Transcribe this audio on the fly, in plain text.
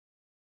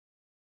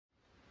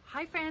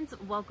Hi friends,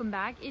 welcome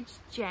back. It's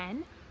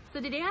Jen. So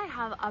today I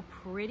have a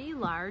pretty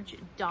large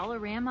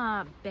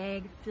Dollarama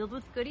bag filled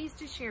with goodies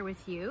to share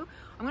with you.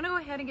 I'm gonna go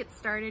ahead and get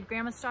started.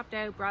 Grandma stopped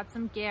out, brought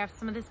some gifts.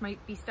 Some of this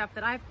might be stuff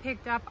that I've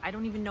picked up. I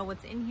don't even know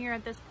what's in here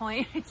at this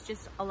point. It's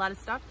just a lot of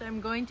stuff that I'm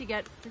going to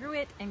get through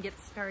it and get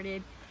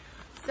started.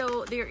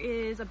 So there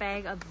is a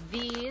bag of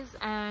these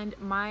and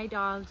my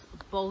dogs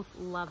both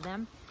love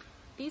them.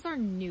 These are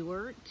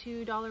newer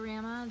to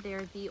Dollarama.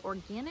 They're the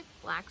organic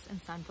flax and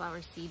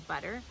sunflower seed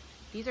butter.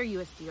 These are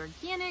USD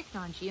organic,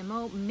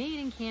 non-GMO, made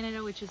in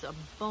Canada, which is a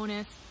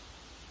bonus.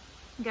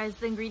 Guys,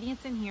 the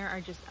ingredients in here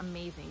are just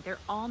amazing. They're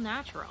all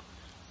natural.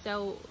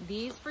 So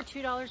these for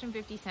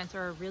 $2.50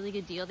 are a really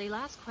good deal. They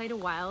last quite a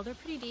while. They're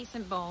pretty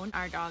decent bone.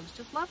 Our dogs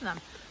just love them.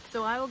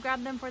 So I will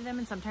grab them for them,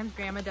 and sometimes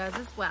Grandma does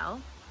as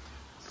well.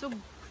 So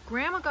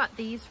Grandma got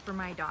these for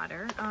my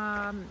daughter.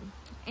 And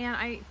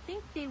I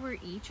think they were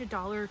each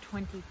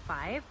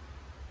 $1.25.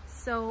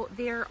 So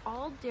they're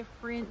all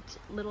different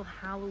little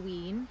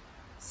Halloween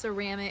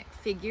ceramic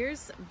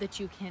figures that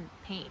you can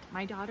paint.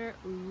 My daughter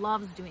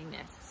loves doing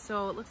this.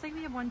 So it looks like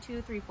we have 1,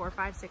 2, 3, 4,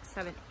 5, 6,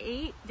 7,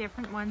 8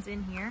 different ones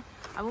in here.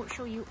 I won't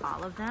show you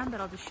all of them,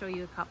 but I'll just show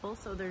you a couple.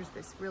 So there's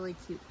this really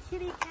cute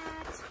kitty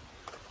cat.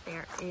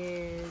 There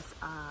is,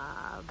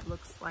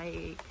 looks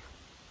like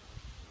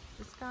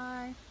this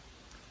guy.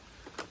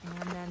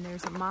 And then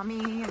there's a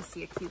mummy. I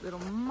see a cute little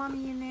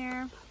mummy in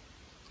there.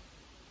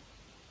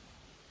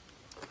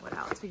 What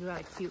else? We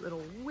got a cute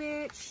little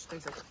witch.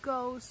 There's a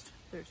ghost.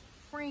 There's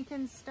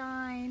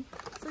Frankenstein.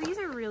 So these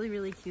are really,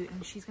 really cute,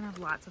 and she's gonna have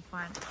lots of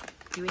fun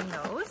doing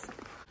those.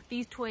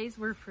 These toys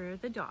were for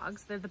the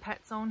dogs. They're the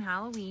Pet Zone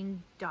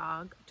Halloween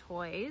dog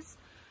toys.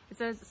 It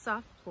says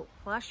soft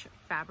plush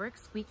fabric,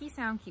 squeaky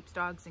sound keeps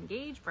dogs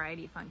engaged,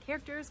 variety of fun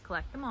characters,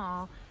 collect them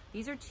all.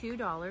 These are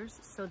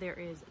 $2. So there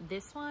is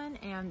this one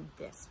and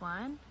this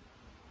one.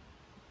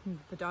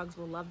 The dogs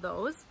will love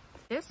those.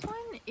 This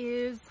one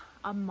is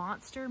a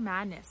Monster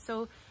Madness.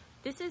 So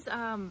this is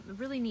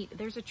really neat.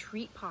 There's a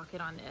treat pocket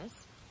on this.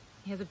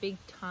 It has a big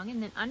tongue,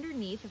 and then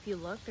underneath, if you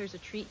look, there's a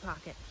treat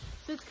pocket.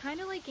 So it's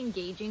kind of like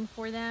engaging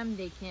for them.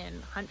 They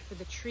can hunt for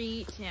the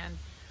treat, and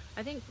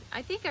I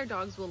think our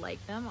dogs will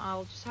like them.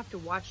 I'll just have to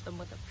watch them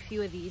with a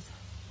few of these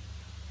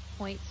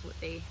points, what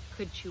they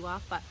could chew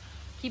off, but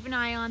keep an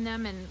eye on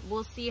them and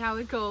we'll see how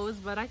it goes.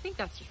 But I think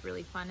that's just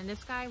really fun. And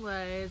this guy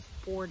was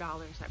 $4,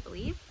 I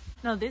believe.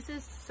 No, this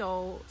is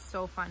so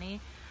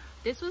funny.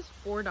 This was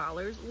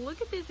 $4.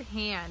 Look at this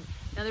hand.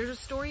 Now there's a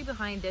story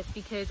behind this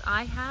because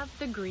I have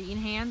the green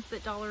hands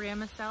that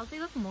Dollarama sells. They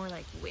look more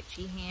like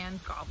witchy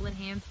hands, goblin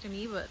hands to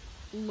me, but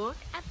look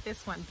at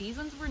this one. These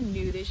ones were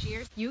new this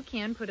year. You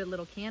can put a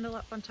little candle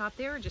up on top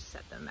there or just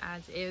set them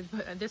as is,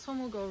 but this one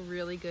will go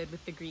really good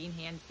with the green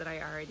hands that I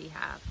already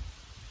have.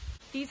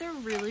 These are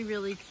really,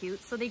 really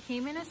cute. So they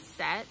came in a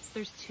set.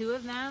 There's 2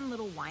 of them,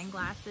 little wine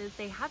glasses.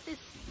 They have this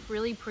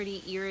really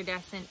pretty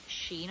iridescent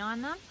sheen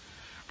on them.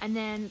 And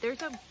then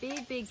there's a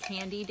big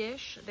candy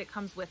dish that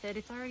comes with it.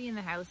 It's already in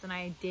the house and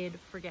I did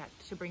forget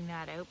to bring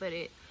that out, but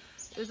it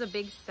was a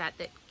big set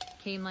that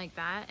came like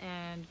that.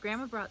 And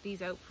Grandma brought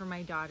these out for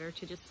my daughter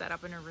to just set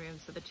up in her room.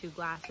 So the 2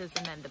 glasses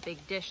and then the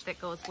big dish that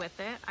goes with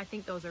it. I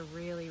think those are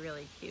really,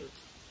 really cute.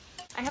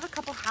 I have a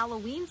couple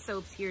Halloween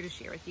soaps here to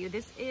share with you.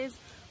 This is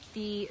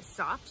the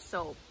soft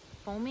soap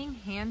foaming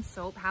hand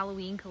soap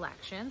Halloween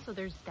collection. So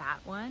there's that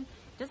one.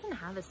 It doesn't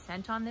have a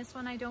scent on this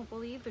one, I don't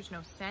believe. There's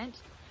no scent.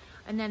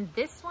 And then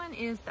this one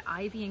is the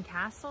Ivy and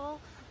Castle,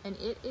 and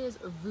it is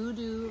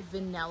Voodoo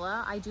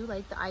Vanilla. I do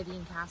like the Ivy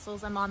and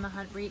Castles. I'm on the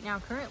hunt right now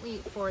currently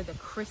for the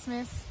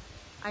Christmas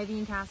Ivy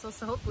and Castle,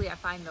 so hopefully I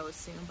find those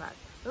soon, but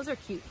those are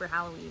cute for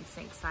Halloween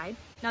sink side.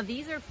 Now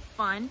these are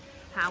fun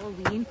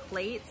Halloween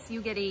plates.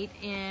 You get 8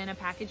 in a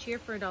package here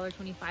for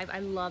 $1.25. I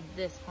love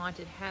this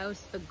haunted house,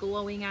 the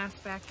glowing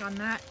aspect on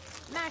that.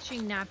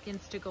 Matching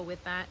napkins to go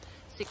with that.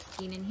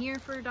 16 in here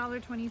for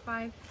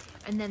 $1.25.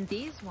 And then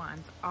these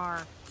ones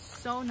are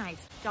so nice.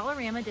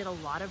 Dollarama did a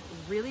lot of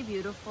really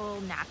beautiful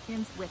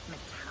napkins with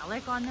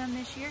metallic on them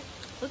this year.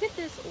 Look at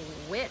this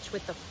witch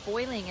with the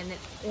foiling, and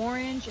it's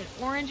orange, and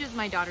orange is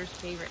my daughter's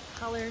favorite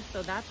color,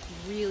 so that's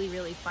really,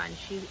 really fun.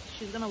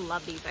 She's gonna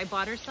love these. I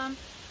bought her some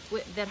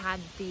that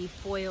had the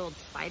foiled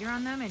spider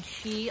on them, and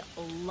she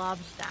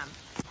loves them.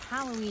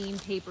 Halloween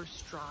paper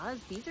straws.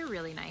 These are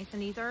really nice,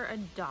 and these are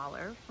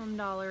 $1 from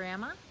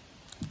Dollarama.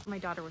 My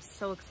daughter was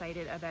so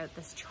excited about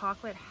this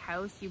chocolate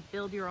house. You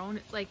build your own.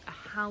 It's like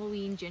a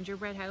Halloween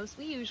gingerbread house.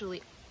 We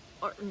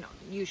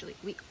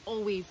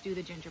always do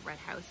the gingerbread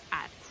house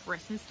at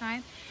Christmas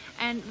time.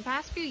 And the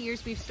past few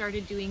years we've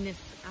started doing this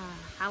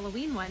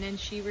Halloween one, and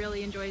she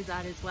really enjoys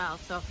that as well.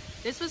 So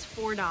this was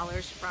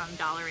 $4 from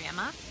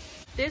Dollarama.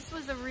 This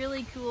was a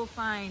really cool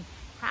find.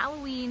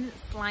 Halloween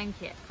slime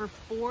kit for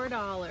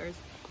 $4.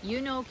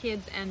 You know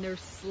kids and their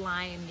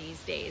slime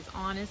these days,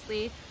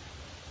 honestly.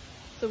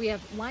 So we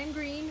have lime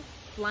green,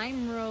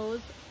 slime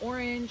rose,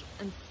 orange,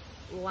 and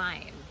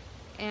slime.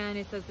 And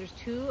it says there's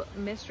 2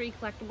 mystery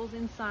collectibles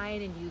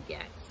inside, and you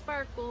get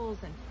sparkles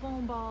and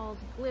foam balls,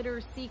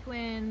 glitter,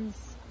 sequins.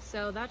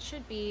 So that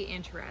should be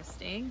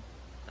interesting.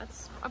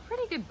 That's a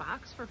pretty good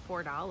box for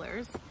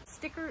 $4.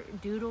 Sticker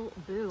Doodle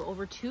Boo,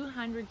 over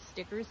 200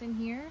 stickers in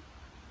here.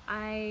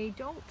 I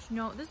don't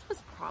know, this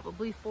was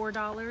probably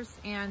 $4,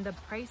 and the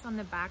price on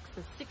the back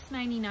says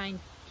 $6.99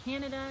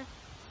 Canada,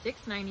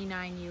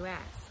 $6.99 US.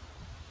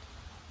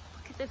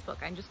 Look at this book.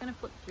 I'm just gonna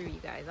flip through, you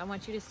guys. I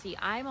want you to see,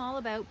 I'm all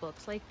about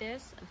books like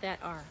this that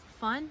are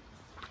fun,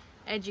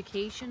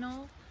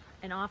 educational,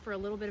 and offer a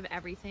little bit of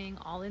everything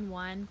all in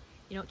one.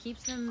 You know, it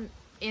keeps them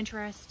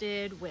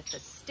interested with the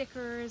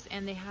stickers,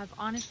 and they have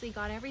honestly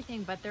got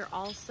everything, but they're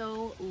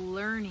also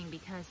learning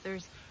because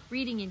there's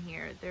reading in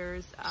here,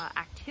 there's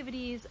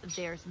activities,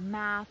 there's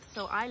math.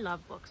 So I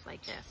love books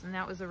like this, and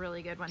that was a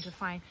really good one to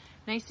find.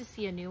 Nice to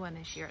see a new one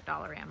this year at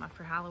Dollarama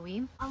for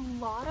Halloween. A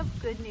lot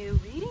of good new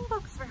reading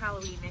books for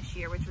Halloween this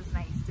year, which was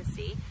nice to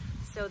see.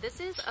 So this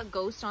is A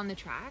Ghost on the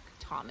Track,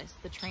 Thomas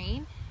the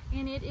Train,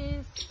 and it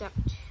is step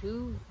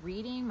 2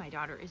 reading. My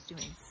daughter is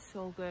doing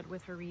so good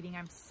with her reading.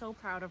 I'm so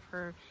proud of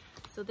her.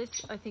 So this,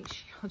 I think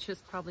she'll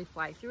just probably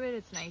fly through it.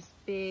 It's nice,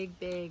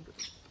 big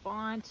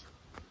font,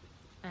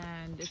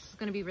 and this is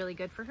gonna be really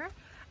good for her.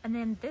 And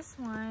then this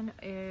one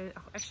is,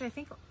 actually I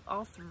think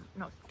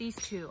these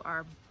two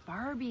are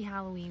Barbie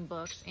Halloween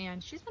books,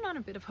 and she's been on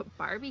a bit of a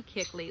Barbie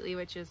kick lately,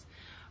 which is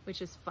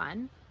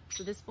fun.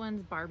 So this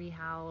one's Barbie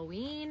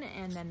Halloween,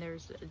 and then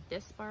there's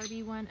this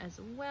Barbie one as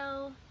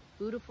well,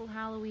 Beautiful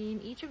Halloween.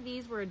 Each of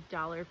these were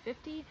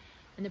 $1.50,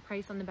 and the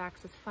price on the back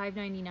says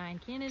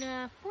 $5.99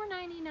 Canada,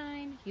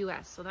 $4.99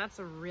 US. So that's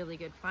a really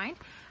good find.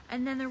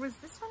 And then there was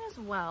this one as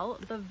well,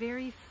 The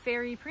Very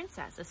Fairy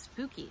Princess, a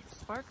spooky,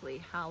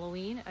 sparkly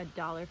Halloween,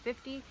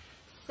 $1.50,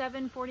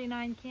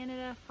 $7.49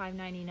 Canada,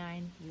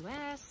 $5.99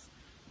 US.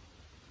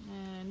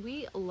 And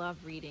we love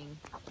reading.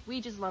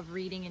 We just love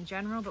reading in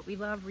general, but we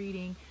love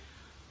reading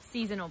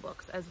seasonal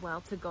books as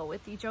well to go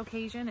with each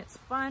occasion. It's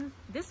fun.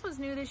 This was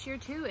new this year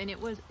too, and it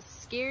was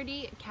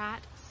Scaredy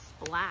Cat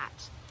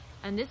Splat.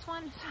 And this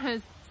one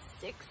says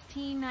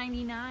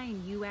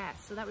 $16.99 US,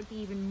 so that would be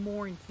even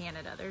more in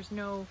Canada. There's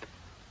no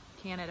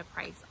Canada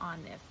price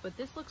on this, but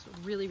this looks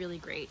really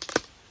great.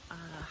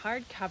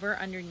 Hardcover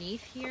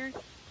underneath here,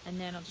 and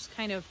then I'll just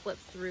kind of flip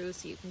through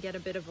so you can get a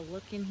bit of a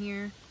look in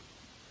here.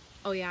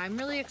 Oh yeah, I'm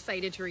really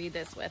excited to read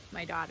this with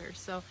my daughter,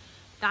 so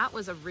that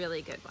was a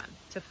really good one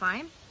to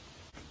find.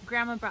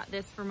 Grandma brought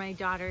this for my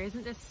daughter.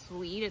 Isn't this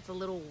sweet? It's a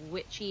little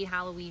witchy,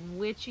 Halloween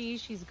witchy.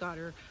 She's got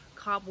her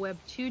cobweb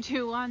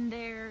tutu on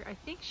there. I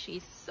think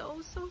she's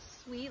so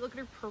sweet. Look at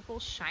her purple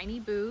shiny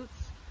boots.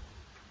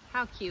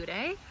 How cute,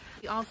 eh?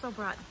 We also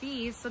brought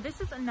these. So this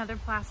is another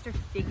plaster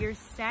figure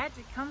set.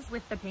 It comes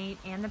with the paint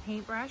and the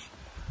paintbrush.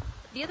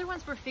 The other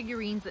ones were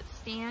figurines that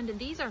stand, and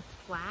these are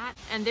flat,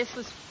 and this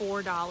was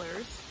 $4.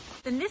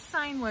 Then this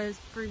sign was,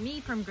 for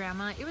me from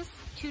Grandma, it was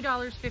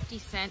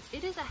 $2.50.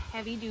 It is a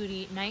heavy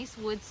duty, nice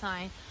wood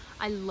sign.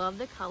 I love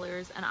the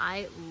colors, and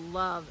I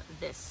love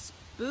this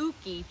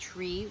spooky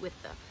tree with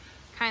the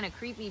kind of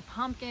creepy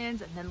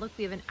pumpkins. And then look,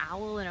 we have an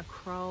owl and a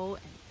crow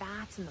and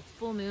bats and the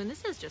full moon.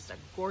 This is just a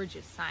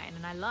gorgeous sign,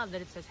 and I love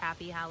that it says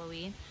Happy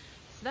Halloween.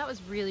 So that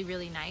was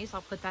really nice.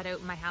 I'll put that out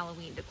in my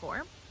Halloween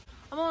decor.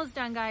 I'm almost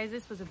done, guys.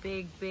 This was a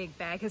big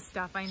bag of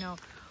stuff, I know.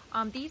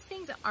 These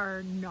things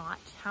are not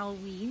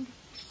Halloween.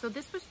 So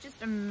this was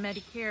just a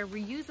Medicare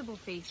reusable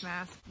face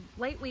mask,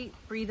 lightweight,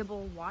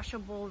 breathable,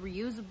 washable,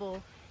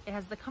 reusable. It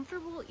has the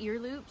comfortable ear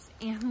loops,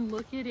 and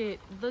look at it,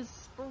 the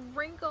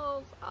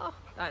sprinkles. Oh,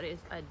 that is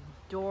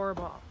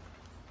adorable.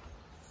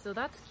 So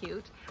that's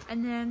cute.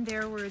 And then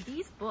there were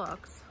these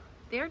books.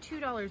 They're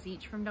 $2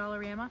 each from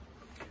Dollarama,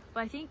 but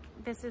I think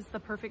this is the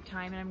perfect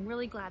time, and I'm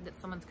really glad that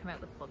someone's come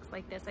out with books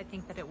like this. I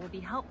think that it will be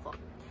helpful.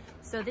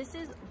 So this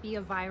is Be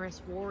a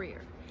Virus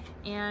Warrior,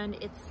 and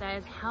it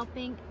says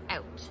helping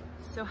out.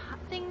 So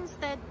things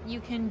that you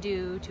can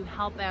do to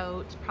help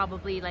out,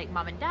 probably like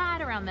mom and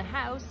dad around the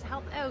house,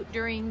 help out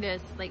during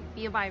this, like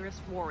Be a Virus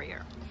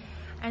Warrior.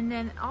 And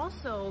then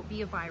also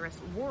Be a Virus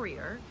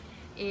Warrior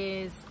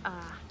is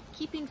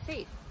keeping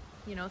safe,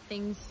 you know,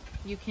 things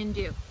you can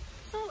do.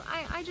 So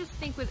I just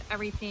think with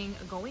everything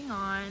going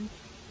on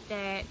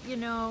that, you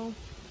know,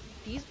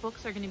 these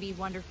books are going to be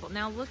wonderful.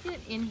 Now look at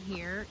in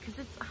here,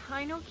 because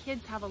I know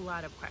kids have a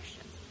lot of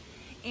questions.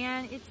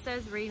 And it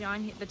says right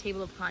on the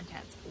table of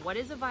contents, what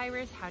is a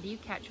virus? How do you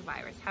catch a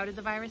virus? How does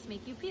a virus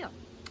make you feel?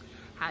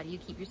 How do you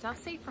keep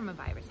yourself safe from a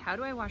virus? How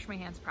do I wash my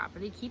hands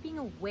properly? Keeping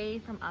away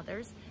from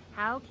others.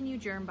 How can you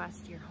germ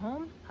bust your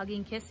home?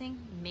 Hugging, kissing?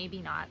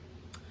 Maybe not.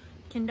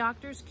 Can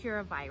doctors cure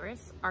a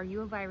virus? Are you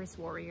a virus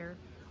warrior?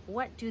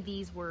 What do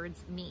these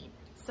words mean?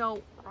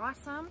 So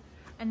awesome.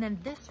 And then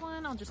this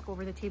one, I'll just go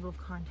over the table of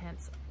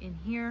contents in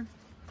here.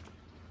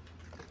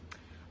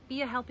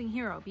 Be a helping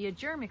hero, be a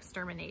germ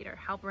exterminator,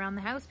 help around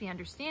the house, be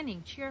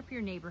understanding, cheer up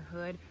your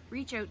neighborhood,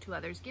 reach out to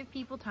others, give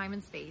people time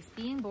and space.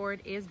 Being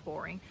bored is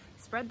boring.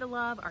 Spread the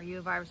love. Are you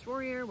a virus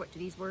warrior? What do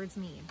these words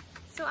mean?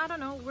 So I don't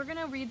know, we're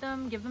gonna read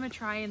them, give them a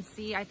try and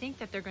see. I think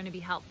that they're gonna be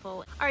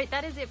helpful. All right,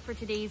 that is it for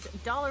today's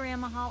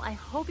Dollarama haul. I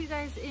hope you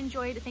guys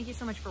enjoyed. Thank you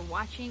so much for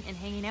watching and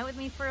hanging out with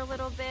me for a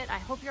little bit. I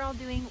hope you're all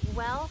doing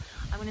well.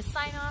 I'm gonna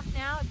sign off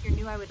now. If you're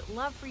new, I would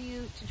love for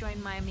you to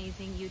join my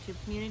amazing YouTube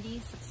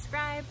community,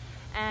 subscribe,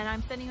 and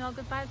I'm sending you all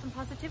good vibes and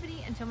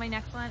positivity. Until my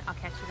next one, I'll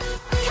catch you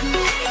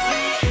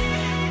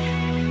guys.